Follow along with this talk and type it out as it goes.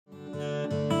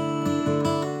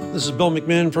This is Bill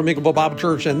McMinn from Makeable Bible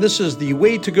Church, and this is the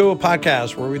Way to Go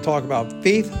podcast, where we talk about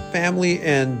faith, family,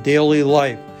 and daily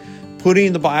life,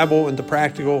 putting the Bible into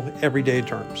practical, everyday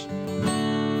terms.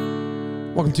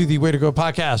 Welcome to the Way to Go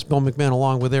podcast. Bill McMinn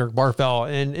along with Eric Barfell.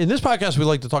 And in this podcast, we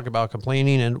like to talk about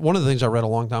complaining. And one of the things I read a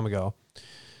long time ago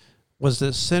was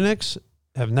that cynics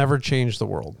have never changed the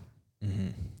world.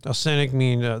 Mm-hmm. A cynic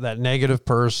means that negative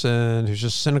person who's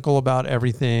just cynical about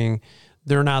everything.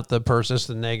 They're not the person, it's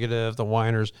the negative, the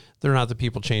whiners. They're not the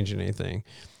people changing anything.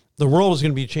 The world is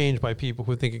going to be changed by people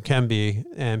who think it can be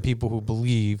and people who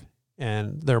believe,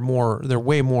 and they're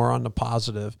way more on the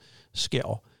positive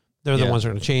scale. They're the ones that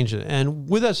are going to change it. And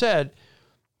with that said,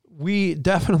 we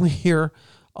definitely hear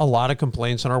a lot of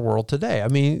complaints in our world today. I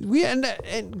mean,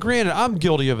 and granted, I'm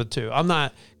guilty of it too. I'm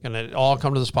not going to all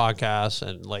come to this podcast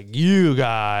and like, you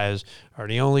guys are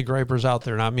the only gripers out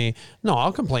there, not me. No,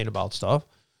 I'll complain about stuff.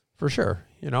 For sure.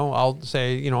 I'll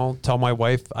say, tell my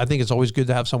wife, I think it's always good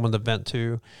to have someone to vent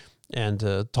to and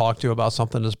to talk to about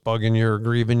something that's bugging you or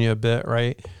grieving you a bit,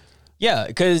 right? Yeah,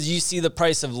 because you see the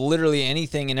price of literally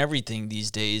anything and everything these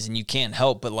days, and you can't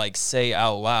help but like say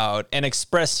out loud and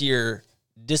express your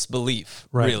disbelief,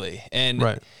 really.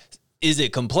 And is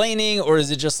it complaining or is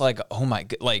it just like, oh my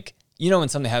God, like, when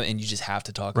something happens and you just have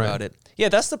to talk about it? Yeah,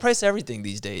 that's the price of everything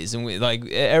these days. And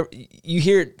you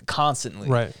hear it constantly.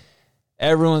 Right.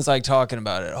 Everyone's like talking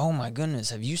about it. Oh my goodness,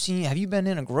 have you been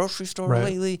in a grocery store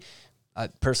lately?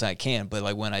 Personally, I can't, but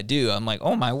like when I do, I'm like,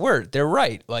 oh my word, they're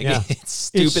right. Like it's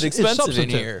stupid expensive in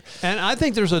here. And I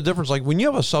think there's a difference. Like when you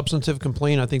have a substantive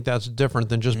complaint, I think that's different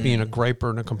than just being a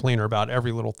griper and a complainer about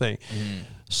every little thing.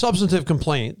 Substantive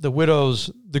complaint,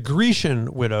 the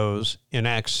Grecian widows in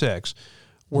Acts 6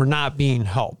 were not being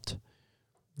helped.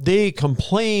 They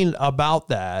complained about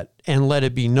that and let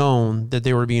it be known that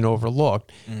they were being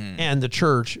overlooked. And the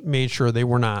church made sure they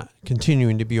were not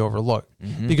continuing to be overlooked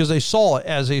because they saw it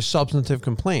as a substantive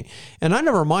complaint. And I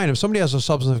never mind if somebody has a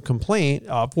substantive complaint,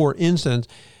 for instance,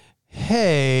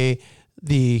 hey,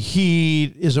 the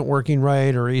heat isn't working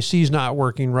right or AC is not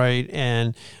working right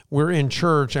and we're in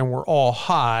church and we're all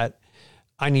hot.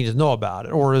 I need to know about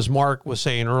it. Or as Mark was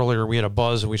saying earlier, we had a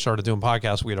buzz and we started doing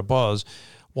podcasts, we had a buzz.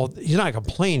 Well, he's not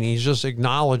complaining. He's just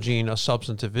acknowledging a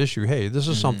substantive issue. Hey, this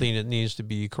is something that needs to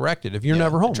be corrected. If you're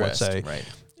never home, let's say,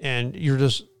 and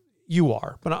you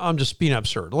are, but I'm just being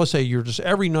absurd. Let's say you're just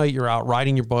every night you're out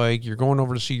riding your bike, you're going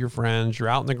over to see your friends, you're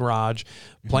out in the garage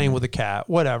playing with a cat,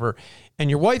 whatever. And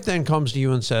your wife then comes to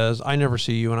you and says, I never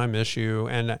see you and I miss you.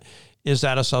 And is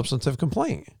that a substantive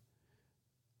complaint?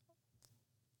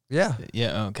 Yeah.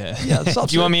 Yeah. Okay. Yeah. Do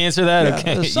you want me to answer that? Yeah,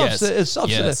 okay. It's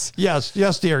substantive.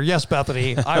 Yes, dear. Yes,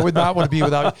 Bethany. I would not want to be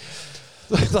without.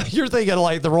 You're thinking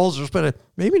like the roles are spinning.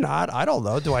 Maybe not. I don't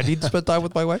know. Do I need to spend time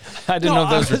with my wife? I didn't know if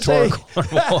that was rhetorical.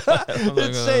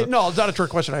 No, it's not a trick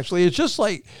question. Actually, it's just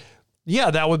like,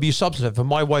 yeah, that would be substantive. If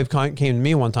my wife came to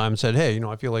me one time and said, "Hey,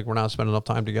 I feel like we're not spending enough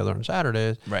time together on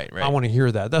Saturdays." Right. I want to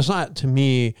hear that. That's not to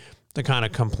me the kind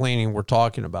of complaining we're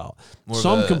talking about.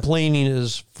 Some complaining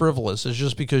is frivolous. It's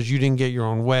just because you didn't get your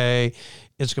own way.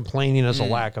 It's complaining as a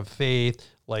lack of faith,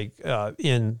 like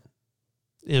in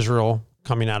Israel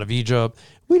coming out of Egypt.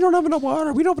 We don't have enough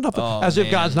water. We don't have enough,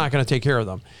 if God's not going to take care of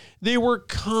them. They were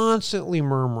constantly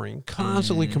murmuring,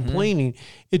 constantly complaining.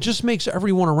 It just makes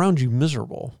everyone around you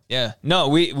miserable. Yeah. No,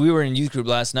 we were in youth group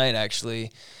last night,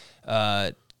 actually.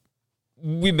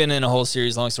 We've been in a whole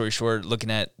series, long story short, looking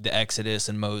at the Exodus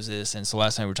and Moses. And so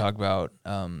last night we were talking about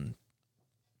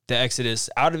the Exodus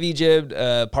out of Egypt,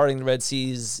 parting the Red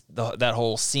Seas, that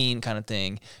whole scene kind of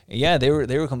thing. And yeah, they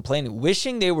were complaining,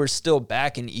 wishing they were still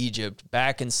back in Egypt,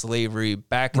 back in slavery,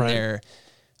 back in their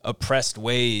oppressed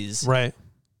ways. Right.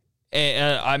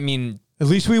 And I mean, at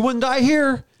least we wouldn't die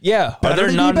here. Yeah. Are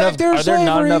there not enough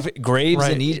graves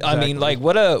in Egypt? Exactly. I mean,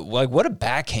 what a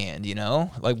backhand,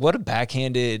 like what a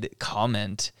backhanded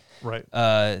comment. Right.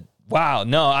 Wow.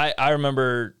 No, I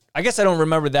remember, I guess I don't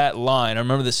remember that line. I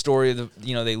remember the story of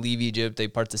they leave Egypt, they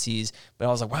part the seas, but I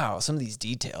was like, wow, some of these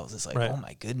details, it's like, oh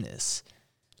my goodness.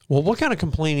 Well, what kind of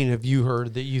complaining have you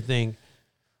heard that you think,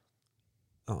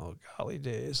 oh, golly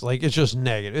days, like it's just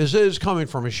negative? It's coming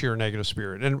from a sheer negative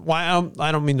spirit. And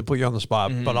I don't mean to put you on the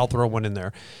spot, but I'll throw one in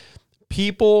there.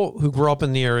 People who grew up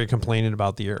in the area complaining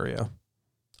about the area.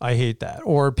 I hate that.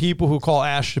 Or people who call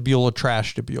Ashtabula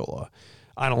Trashtabula.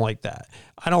 I don't like that.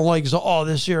 I don't like,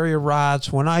 this area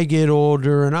rots. When I get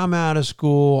older and I'm out of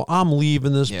school, I'm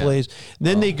leaving this place. And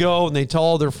then they go and they tell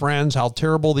all their friends how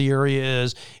terrible the area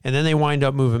is, and then they wind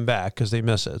up moving back because they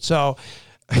miss it. So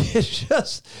it's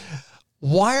just,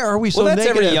 why are we so negative? Well,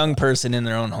 that's every young person in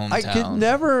their own hometown.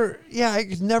 I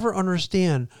could never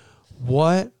understand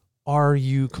what are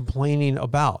you complaining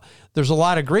about? There's a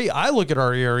lot of I look at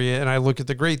our area and I look at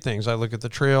the great things. I look at the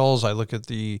trails. I look at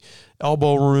the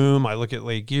elbow room. I look at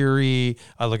Lake Erie.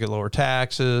 I look at lower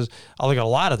taxes. I look at a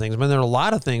lot of things. I mean, there are a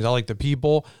lot of things. I like the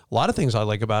people, a lot of things I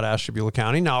like about Ashtabula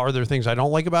County. Now, are there things I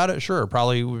don't like about it? Sure.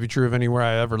 Probably would be true of anywhere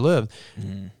I ever lived.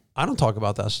 Mm-hmm. I don't talk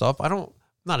about that stuff. I'm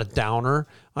not a downer.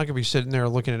 I could be sitting there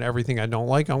looking at everything I don't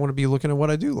like. I want to be looking at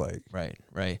what I do like.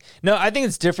 Right. No, I think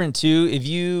it's different too. If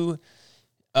you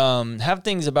have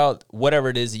things about whatever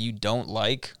it is that you don't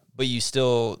like, but you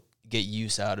still get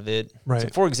use out of it. Right. So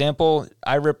for example,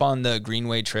 I rip on the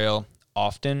Greenway Trail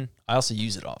often. I also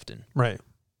use it often. Right.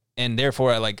 And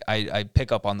therefore I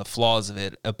pick up on the flaws of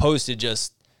it, opposed to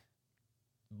just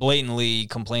blatantly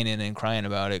complaining and crying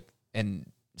about it. And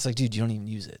it's like, dude, you don't even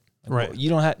use it. Like, right. Well, you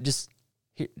don't have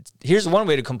here's one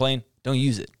way to complain. Don't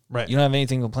use it. Right. You don't have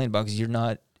anything to complain about because you're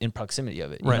not in proximity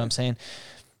of it. You know what I'm saying?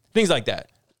 Things like that.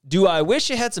 Do I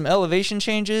wish it had some elevation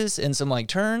changes and some like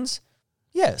turns?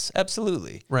 Yes,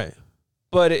 absolutely. Right.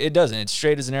 But it doesn't. It's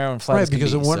straight as an arrow and flat as can be.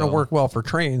 Because it wouldn't work well for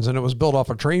trains, and it was built off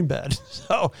a train bed.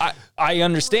 So I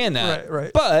understand that.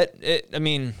 Right. But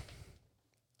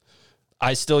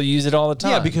I still use it all the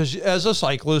time. Yeah, because as a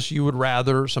cyclist, you would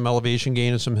rather some elevation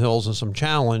gain and some hills and some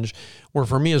challenge. Where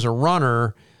for me as a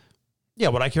runner, yeah,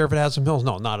 would I care if it had some hills?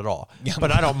 No, not at all. Yeah,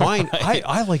 but I don't mind. Right.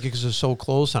 I like it because it's so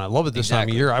close, and I love it this time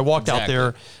of year. I walked out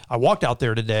there. I walked out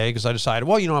there today because I decided,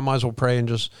 well, I might as well pray and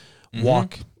just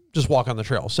walk on the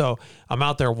trail. So I'm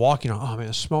out there walking. Oh man,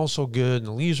 it smells so good, and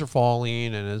the leaves are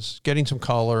falling, and it's getting some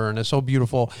color, and it's so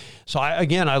beautiful. So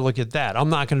I look at that. I'm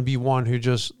not going to be one who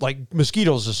just like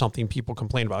mosquitoes is something people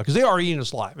complain about because they are eating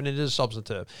us alive, and it is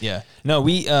substantive. Yeah. No,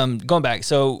 we going back.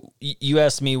 So you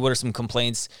asked me what are some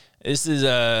complaints. This is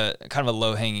a kind of a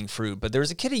low hanging fruit, but there was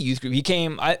a kid at youth group. He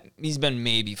came. He's been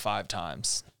maybe 5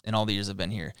 times in all the years I've been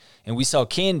here, and we sell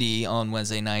candy on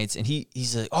Wednesday nights, and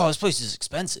he's like, "Oh, this place is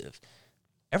expensive.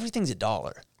 Everything's $1."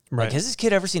 Right. Like, has this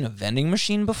kid ever seen a vending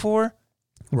machine before?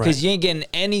 Because you ain't getting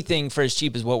anything for as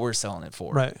cheap as what we're selling it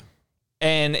for. Right.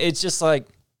 And it's just like,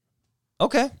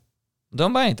 okay,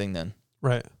 don't buy anything then.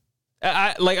 Right.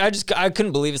 I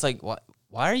couldn't believe it's like,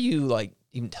 why are you like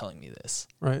even telling me this?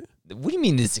 Right. What do you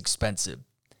mean it's expensive?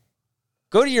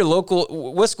 Go to your local,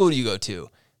 what school do you go to?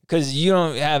 Because you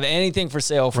don't have anything for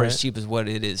sale for as cheap as what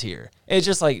it is here. It's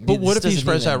just like, but what if he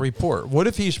spreads that report? What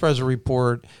if he spreads a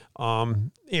report?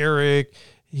 Eric,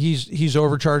 he's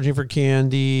overcharging for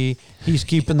candy. He's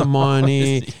keeping the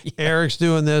money. Eric's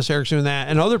doing this. Eric's doing that,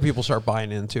 and other people start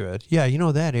buying into it. Yeah,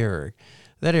 that Eric.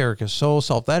 That Eric is so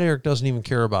That Eric doesn't even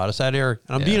care about us. That Eric,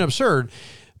 and I'm being absurd.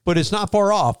 But it's not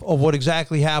far off of what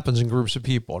exactly happens in groups of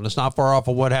people. And it's not far off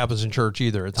of what happens in church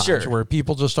either at times, where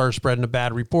people just start spreading a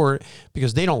bad report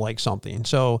because they don't like something.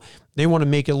 So they want to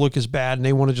make it look as bad and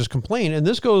they want to just complain. And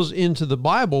this goes into the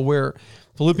Bible where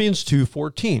Philippians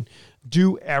 2:14,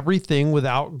 do everything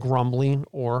without grumbling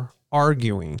or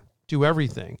arguing. Do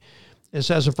everything. It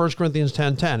says in 1 Corinthians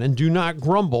 10:10, and do not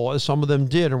grumble as some of them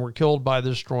did and were killed by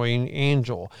the destroying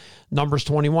angel. Numbers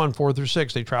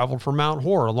 21:4-6, they traveled from Mount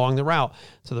Hor along the route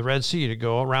to the Red Sea to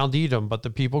go around Edom, but the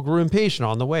people grew impatient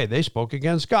on the way. They spoke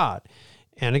against God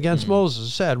and against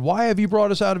Moses, said, why have you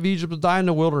brought us out of Egypt to die in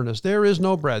the wilderness? There is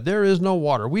no bread, there is no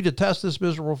water. We detest this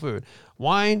miserable food.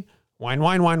 Wine.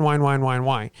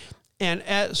 And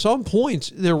at some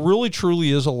points, there really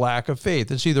truly is a lack of faith.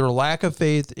 It's either a lack of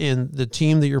faith in the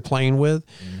team that you're playing with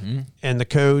and the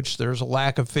coach. There's a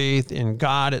lack of faith in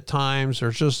God at times.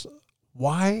 There's just,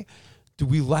 why do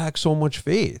we lack so much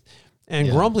faith?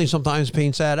 And grumbling sometimes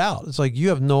paints that out. It's like you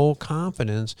have no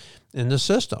confidence in the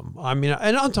system. I mean,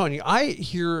 and I'm telling you, I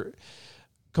hear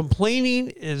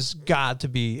complaining has got to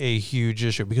be a huge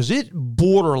issue because it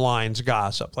borderlines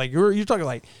gossip. Like you're talking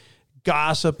like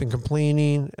gossip and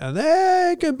complaining, and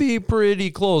they can be pretty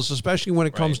close, especially when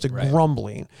it comes to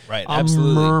grumbling. Right,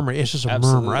 absolutely. Murmuring. It's just a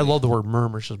murmur. I love the word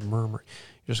murmur. It's just murmuring.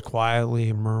 Just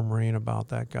quietly murmuring about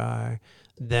that guy,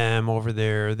 them over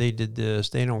there. They did this.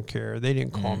 They don't care. They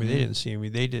didn't call me. They didn't see me.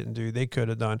 They didn't do. They could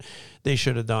have done. They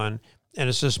should have done. And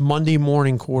it's this Monday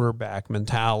morning quarterback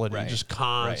mentality, just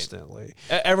constantly.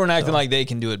 Right. Everyone acting like they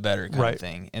can do it better kind of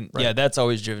thing. And that's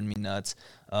always driven me nuts.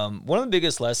 One of the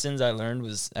biggest lessons I learned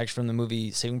was actually from the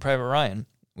movie Saving Private Ryan,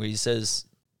 where he says,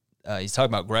 he's talking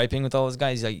about griping with all his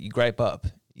guys. He's like, you gripe up.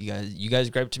 You guys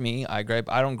gripe to me. I gripe.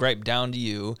 I don't gripe down to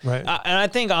you. Right. And I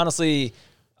think, honestly,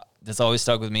 that's always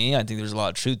stuck with me. I think there's a lot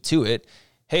of truth to it.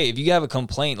 Hey, if you have a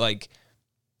complaint, like,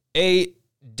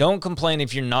 don't complain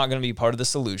if you're not going to be part of the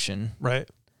solution. Right.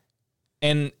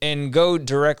 And go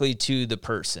directly to the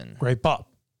person. Gripe up.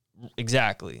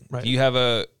 Exactly. Right. If you have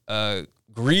a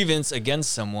grievance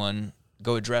against someone,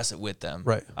 go address it with them.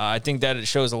 Right. I think that it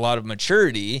shows a lot of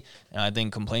maturity, and I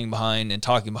think complaining behind and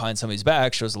talking behind somebody's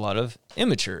back shows a lot of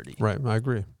immaturity. Right. I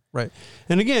agree. Right.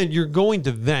 And again, you're going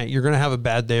to vent. You're going to have a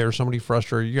bad day or somebody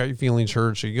frustrated. You got your feelings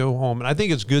hurt, so you go home. And I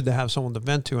think it's good to have someone to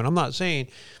vent to. And I'm not saying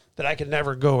that I could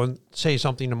never go and say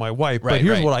something to my wife, but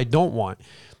here's what I don't want.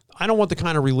 I don't want the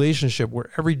kind of relationship where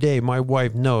every day my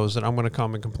wife knows that I'm going to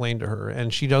come and complain to her,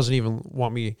 and she doesn't even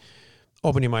want me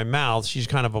opening my mouth. She's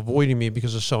kind of avoiding me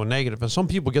because it's so negative. And some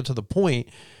people get to the point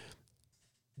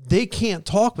they can't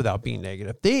talk without being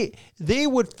negative. They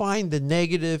would find the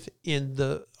negative in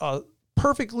the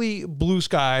perfectly blue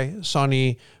sky,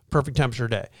 sunny, perfect temperature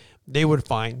day. They would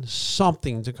find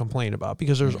something to complain about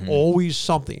because there's always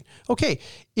something. Okay,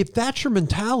 if that's your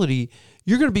mentality,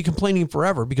 you're going to be complaining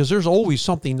forever because there's always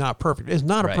something not perfect. It's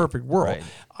not a perfect world. Right.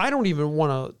 I don't even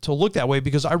want to look that way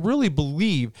because I really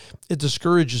believe it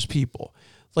discourages people.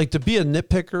 Like, to be a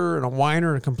nitpicker and a whiner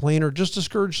and a complainer just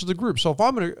discourages the group. So if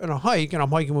I'm in a hike and I'm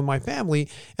hiking with my family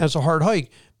and it's a hard hike,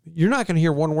 you're not going to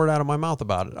hear one word out of my mouth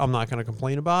about it. I'm not going to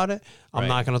complain about it. I'm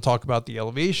not going to talk about the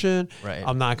elevation. Right.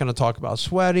 I'm not going to talk about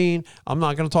sweating. I'm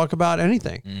not going to talk about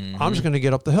anything. I'm just going to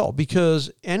get up the hill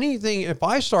because anything, if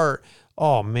I start,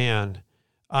 oh man,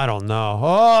 I don't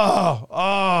know.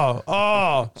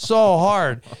 So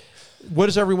hard. What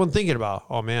is everyone thinking about?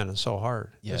 Oh man, it's so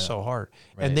hard. Yeah. It's so hard.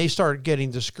 Right. And they start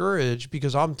getting discouraged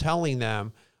because I'm telling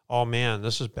them, oh man,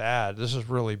 this is bad. This is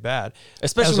really bad.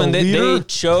 Especially when they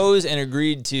chose and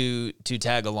agreed to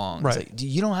tag along. Right. It's like,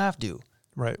 you don't have to.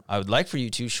 Right. I would like for you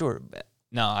to, sure. But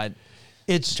no,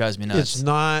 it drives me nuts. It's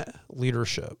not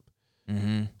leadership.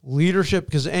 Leadership,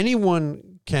 because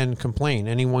anyone can complain.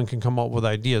 Anyone can come up with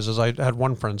ideas. As I had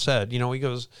one friend said, he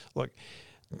goes, look,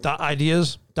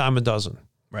 ideas, dime a dozen.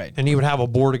 Right. And he would have a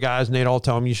board of guys and they'd all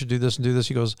tell him, you should do this and do this.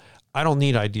 He goes, I don't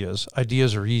need ideas.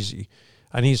 Ideas are easy.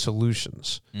 I need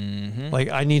solutions. Like,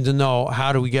 I need to know,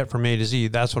 how do we get from A to Z?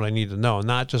 That's what I need to know.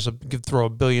 Not just throw a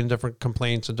billion different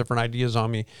complaints and different ideas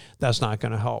on me. That's not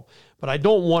going to help. But I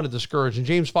don't want to discourage. And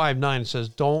James 5:9 says,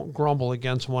 don't grumble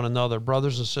against one another,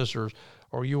 brothers and sisters,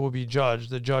 or you will be judged.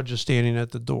 The judge is standing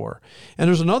at the door. And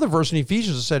there's another verse in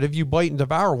Ephesians that said, if you bite and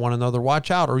devour one another, watch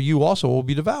out, or you also will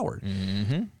be devoured.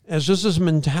 And it's just this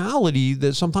mentality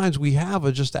that sometimes we have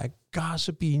of just that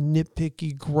gossipy,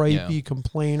 nitpicky, gripey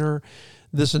complainer,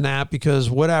 this and that, because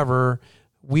whatever,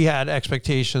 we had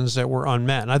expectations that were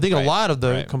unmet. And I think a lot of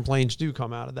the complaints do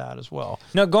come out of that as well.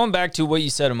 Now, going back to what you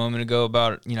said a moment ago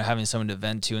about, having someone to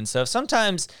vent to and stuff,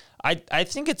 sometimes I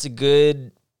think it's a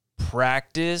good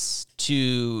practice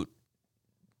to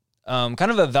kind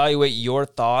of evaluate your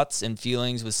thoughts and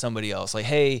feelings with somebody else. Like,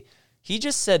 hey, he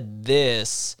just said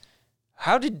this.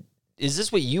 Is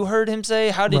this what you heard him say?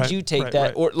 How did you take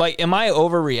that? Or like, am I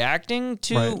overreacting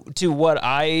to what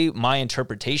my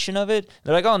interpretation of it?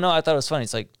 They're like, oh no, I thought it was funny.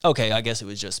 It's like, okay, I guess it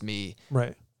was just me.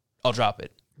 Right. I'll drop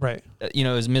it. Right. It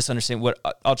was misunderstanding.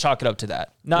 I'll chalk it up to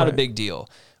that. Not a big deal.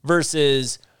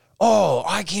 Versus, oh,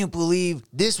 I can't believe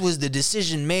this was the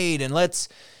decision made, and let's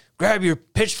grab your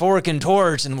pitchfork and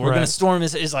torch and we're going to storm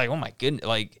this. It's like, oh my goodness.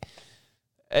 Like,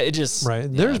 it just,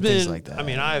 there's been, like that. I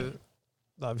mean,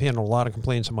 I've handled a lot of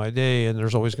complaints in my day, and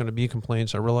there's always going to be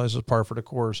complaints. I realize it's par for the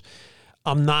course.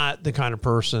 I'm not the kind of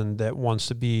person that wants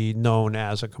to be known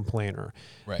as a complainer.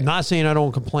 Right. Not saying I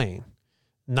don't complain.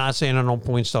 Not saying I don't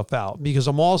point stuff out, because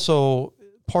I'm also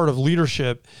part of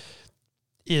leadership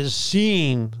is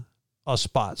seeing a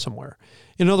spot somewhere.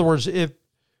 In other words, if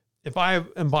I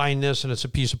am buying this and it's a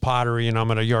piece of pottery and I'm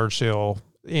at a yard sale,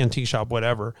 antique shop,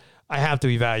 whatever, I have to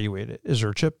evaluate it. Is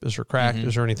there a chip? Is there a crack?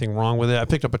 Is there anything wrong with it? I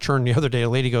picked up a churn the other day. A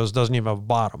lady goes, doesn't even have a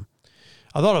bottom.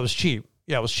 I thought it was cheap.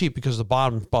 Yeah, it was cheap because the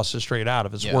bottom busted straight out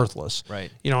of it. It's worthless.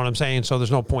 Right. You know what I'm saying? So there's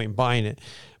no point in buying it.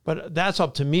 But that's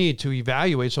up to me to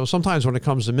evaluate. So sometimes when it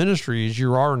comes to ministries,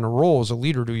 you are in a role as a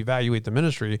leader to evaluate the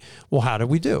ministry. Well, how did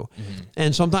we do?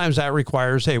 And sometimes that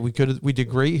requires, hey, we did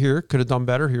great here, could have done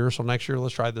better here. So next year,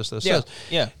 let's try this.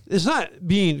 Yeah. It's not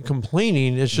being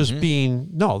complaining. It's just being,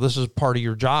 no, this is part of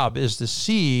your job, is to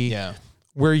see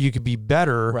where you could be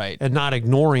better and not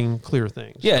ignoring clear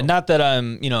things. Yeah. So. Not that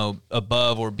I'm,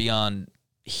 above or beyond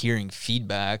hearing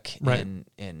feedback and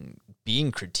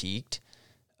being critiqued.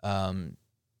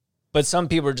 But some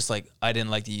people are just like, I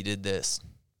didn't like that you did this.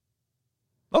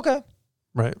 Okay.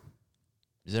 Right.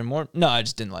 Is there more? No, I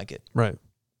just didn't like it. Right.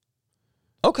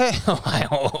 Okay.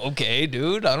 Okay,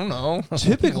 dude. I don't know.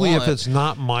 Typically, if it's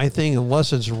not my thing,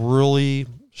 unless it's really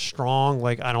strong,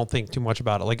 like, I don't think too much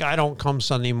about it. Like, I don't come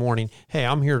Sunday morning, hey,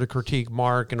 I'm here to critique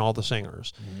Mark and all the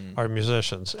singers, our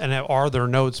musicians, and are their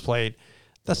notes played?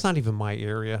 That's not even my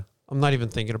area. I'm not even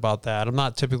thinking about that. I'm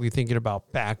not typically thinking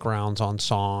about backgrounds on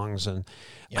songs, and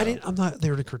Yeah. I'm not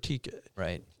there to critique it.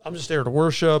 Right. I'm just there to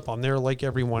worship. I'm there like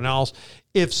everyone else.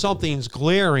 If something's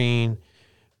glaring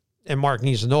and Mark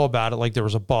needs to know about it, like there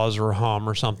was a buzz or a hum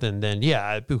or something, then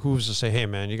yeah, it behooves to say, hey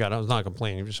man, I was not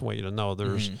complaining. I just want you to know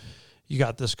you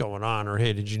got this going on, or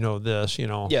hey, did you know this,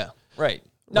 Yeah. Right.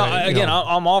 No, right,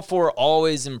 I'm all for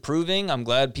always improving. I'm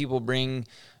glad people bring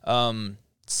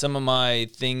some of my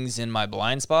things in my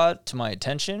blind spot to my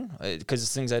attention because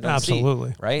it's things I don't see.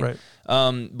 Absolutely. Right.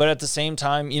 But at the same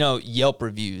time, Yelp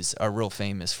reviews are real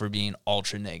famous for being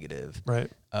ultra negative.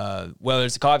 Right. Whether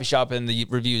it's a coffee shop and the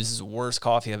reviews is the worst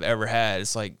coffee I've ever had.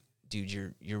 It's like,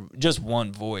 dude, you're just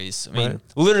one voice. I mean,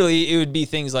 literally it would be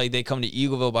things like they come to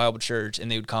Eagleville Bible Church and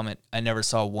they would comment, I never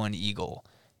saw one eagle.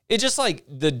 It's just like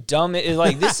the dumb,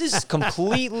 like this is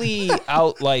completely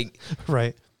out, like,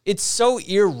 right. It's so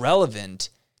irrelevant.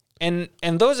 And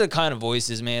those are the kind of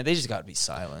voices, man, they just got to be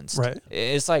silenced. Right.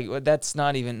 It's like, that's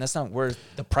not worth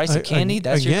the price of candy.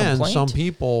 That's your complaint. Some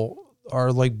people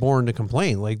are like born to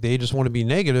complain. Like they just want to be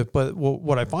negative. But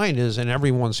what I find is, and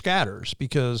everyone scatters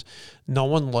because no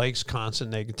one likes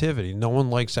constant negativity. No one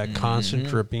likes that constant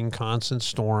dripping, constant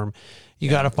storm. You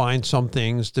got to find some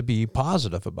things to be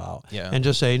positive about and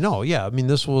just say, no, I mean,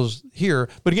 this was here.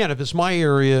 But again, if it's my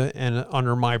area and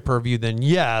under my purview, then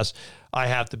yes, I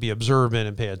have to be observant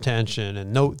and pay attention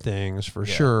and note things for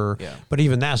sure. Yeah. But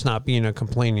even that's not being a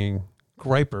complaining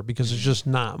griper because it's just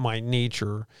not my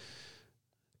nature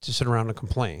to sit around and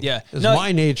complain. Yeah. It's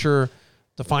my nature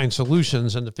to find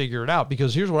solutions and to figure it out,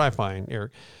 because here's what I find,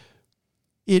 Eric.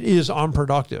 It is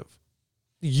unproductive.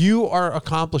 You are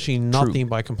accomplishing nothing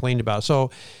by complaining about it. So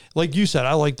like you said,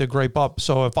 I like to gripe up.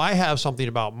 So if I have something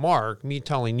about Mark, me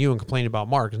telling you and complaining about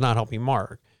Mark is not helping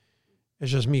Mark.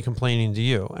 It's just me complaining to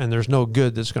you, and there's no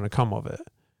good that's going to come of it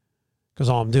because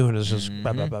all I'm doing is just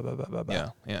blah, blah, blah, blah, blah,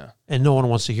 blah. Yeah. And no one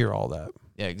wants to hear all that.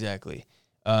 Yeah, exactly.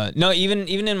 No, even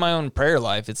in my own prayer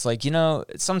life, it's like,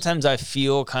 sometimes I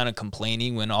feel kind of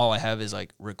complaining when all I have is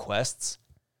like requests.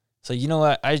 So, you know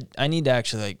what? I need to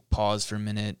actually like pause for a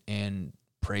minute and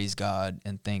praise God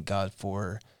and thank God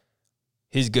for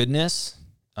his goodness.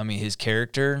 I mean, his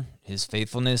character, his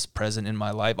faithfulness present in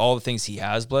my life, all the things he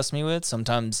has blessed me with.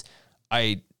 Sometimes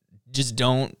I just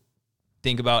don't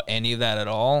think about any of that at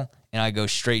all. And I go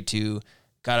straight to,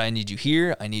 God, I need you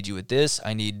here. I need you with this.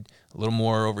 I need a little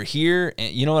more over here.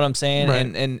 And you know what I'm saying?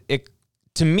 Right. And it,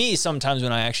 to me, sometimes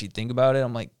when I actually think about it,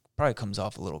 I'm like, probably comes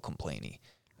off a little complainy.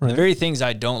 Right. The very things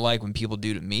I don't like when people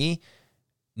do to me,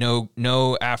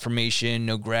 no affirmation,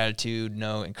 no gratitude,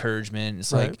 no encouragement.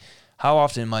 It's like, how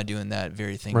often am I doing that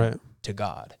very thing to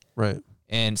God? Right.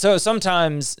 And so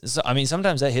sometimes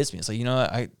that hits me. It's like,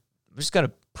 I just got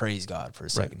to praise God for a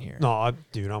second here. No,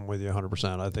 dude, I'm with you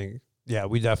 100%. I think,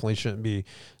 we definitely shouldn't be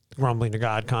grumbling to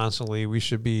God constantly. We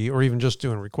should be, or even just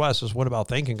doing requests, is what about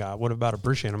thanking God? What about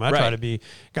appreciating him? I try to be,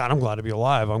 God, I'm glad to be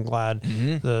alive. I'm glad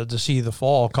to see the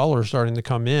fall colors starting to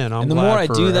come in. I'm and the glad more I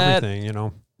for do that,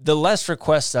 everything, the less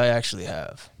requests I actually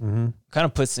have. Kind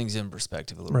of puts things in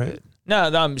perspective a little bit. Now,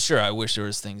 I'm sure I wish there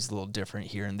was things a little different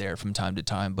here and there from time to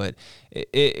time, but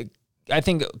I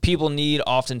think people need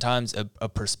oftentimes a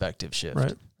perspective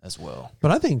shift as well. But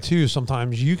I think too,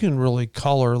 sometimes you can really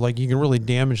color, like you can really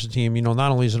damage the team. Not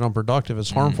only is it unproductive,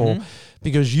 it's harmful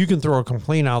because you can throw a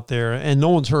complaint out there and no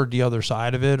one's heard the other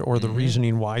side of it or the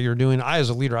reasoning why you're doing it. As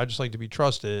a leader, I just like to be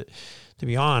trusted, to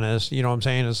be honest. You know what I'm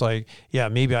saying? It's like,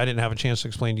 maybe I didn't have a chance to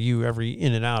explain to you every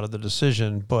in and out of the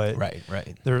decision, but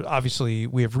there obviously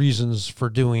we have reasons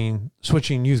for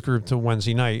switching youth group to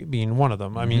Wednesday night being one of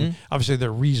them. I mean, obviously there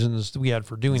are reasons we had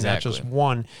for doing that. Just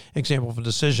one example of a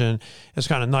decision. It's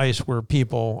kind of nice where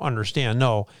people understand,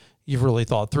 no, you've really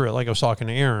thought through it. Like I was talking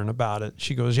to Erin about it.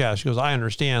 She goes, I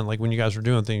understand. Like when you guys are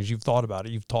doing things, you've thought about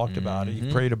it, you've talked about it,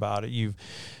 you've prayed about it, you've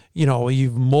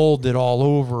molded it all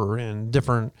over in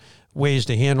different ways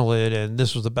to handle it, and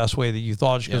this was the best way that you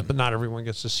thought. She goes, but not everyone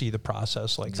gets to see the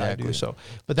process like I do. So,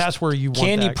 but that's where you want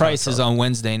candy prices on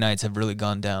Wednesday nights have really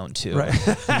gone down too. Right,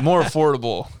 more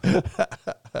affordable.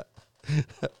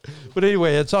 But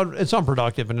anyway, it's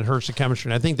unproductive and it hurts the chemistry.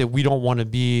 And I think that we don't want to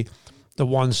be the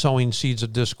ones sowing seeds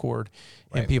of discord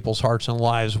in people's hearts and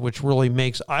lives, which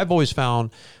really I've always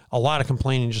found a lot of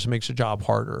complaining just makes the job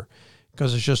harder.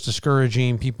 Because it's just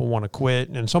discouraging. People want to quit.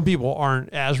 And some people aren't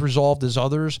as resolved as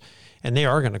others, and they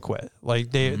are going to quit.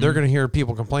 Like, they're going to hear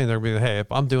people complain. They're going to be like, hey, if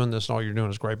I'm doing this and all you're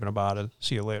doing is griping about it,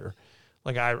 see you later.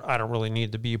 Like, I don't really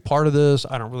need to be a part of this.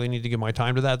 I don't really need to give my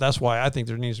time to that. That's why I think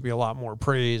there needs to be a lot more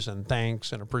praise and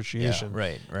thanks and appreciation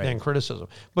than criticism.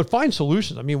 But find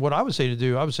solutions. I mean, what I would say to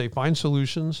do, I would say find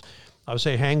solutions. I would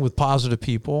say hang with positive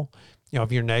people.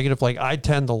 If you're negative, like I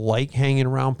tend to like hanging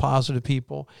around positive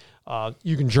people.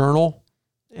 You can journal.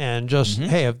 And just,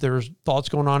 hey, if there's thoughts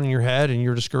going on in your head and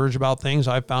you're discouraged about things,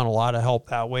 I've found a lot of help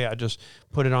that way. I just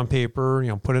put it on paper,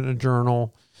 put it in a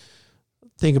journal,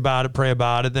 think about it, pray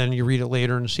about it. Then you read it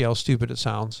later and see how stupid it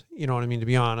sounds. You know what I mean? To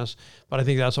be honest. But I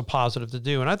think that's a positive to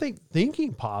do. And I think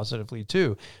thinking positively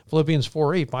too. Philippians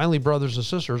 4:8, finally, brothers and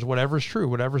sisters, whatever is true,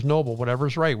 whatever is noble, whatever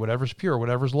is right, whatever is pure,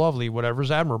 whatever is lovely, whatever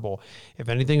is admirable, if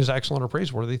anything is excellent or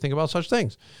praiseworthy, think about such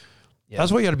things. Yeah.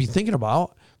 That's what you got to be thinking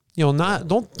about.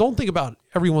 Don't think about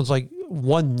everyone's like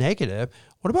one negative.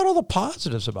 What about all the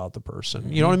positives about the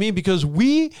person? You know what I mean? Because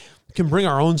we can bring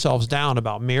our own selves down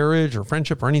about marriage or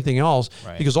friendship or anything else,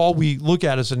 because all we look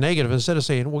at is a negative instead of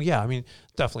saying, well, yeah, I mean,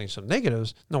 definitely some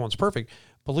negatives. No one's perfect,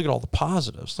 but look at all the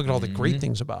positives. Look at all the great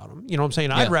things about them. You know what I'm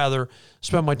saying? Yeah. I'd rather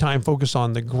spend my time focused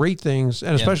on the great things,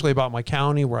 and especially about my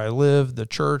county where I live, the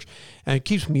church, and it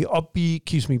keeps me upbeat,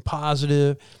 keeps me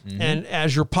positive. And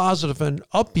as you're positive and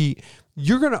upbeat,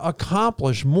 you're going to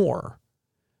accomplish more.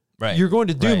 Right. You're going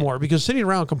to do more, because sitting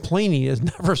around complaining is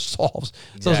never solves,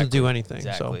 doesn't do anything.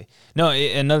 Exactly. So. No,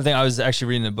 another thing, I was actually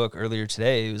reading a book earlier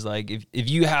today. It was like, if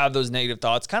you have those negative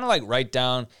thoughts, kind of like write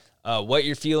down what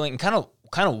you're feeling, and kind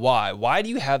of why. Why do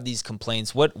you have these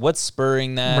complaints? What's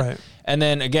spurring that? Right. And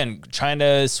then again, trying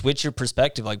to switch your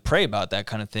perspective, like pray about that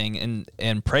kind of thing,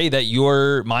 and pray that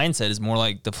your mindset is more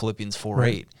like the Philippians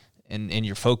 4:8, and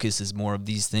your focus is more of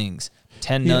these things.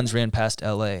 10 nuns ran past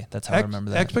LA. That's how I remember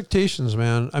that. Expectations,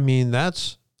 man. I mean,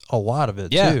 that's a lot of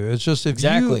it too. It's just if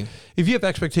you have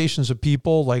expectations of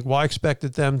people, like, well, I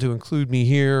expected them to include me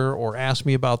here or ask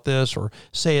me about this or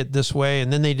say it this way,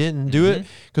 and then they didn't do it,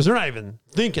 because they're not even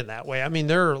thinking that way. I mean,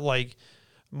 they're like,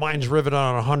 mind's riveted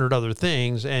on 100 other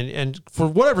things, and for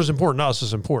whatever's important to us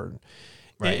is important.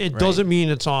 It doesn't mean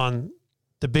it's on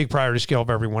the big priority scale of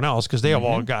everyone else, because they have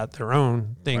all got their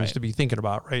own things to be thinking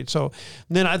about, right? So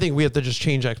then I think we have to just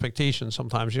change expectations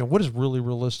sometimes. What is really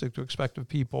realistic to expect of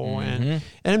people, and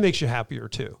it makes you happier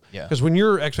too. Because when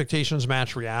your expectations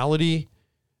match reality,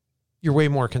 you're way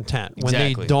more content. When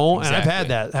they don't, and I've had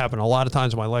that happen a lot of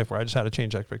times in my life where I just had to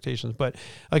change expectations. But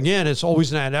again, it's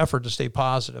always in that effort to stay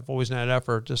positive, always in that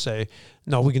effort to say,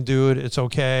 no, we can do it. It's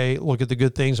okay. Look at the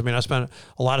good things. I mean, I spent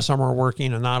a lot of summer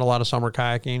working and not a lot of summer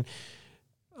kayaking.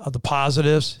 The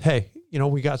positives, hey,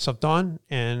 we got stuff done,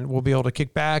 and we'll be able to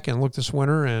kick back and look this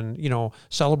winter and,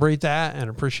 celebrate that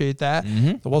and appreciate that.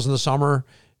 It wasn't the summer,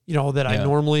 that I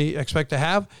normally expect to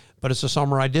have, but it's the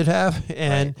summer I did have,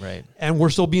 and and we're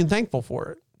still being thankful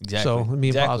for it. So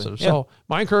being positive. Yeah. So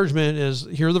my encouragement is,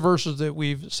 here are the verses that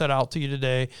we've set out to you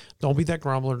today. Don't be that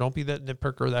grumbler. Don't be that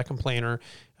nitpicker, that complainer.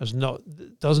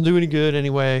 It doesn't do any good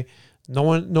anyway. No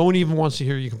one even wants to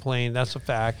hear you complain. That's a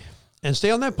fact. And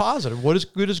stay on that positive. What is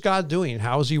good is God doing?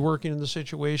 How is he working in the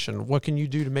situation? What can you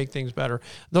do to make things better?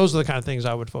 Those are the kind of things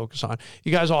I would focus on.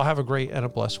 You guys all have a great and a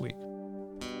blessed week.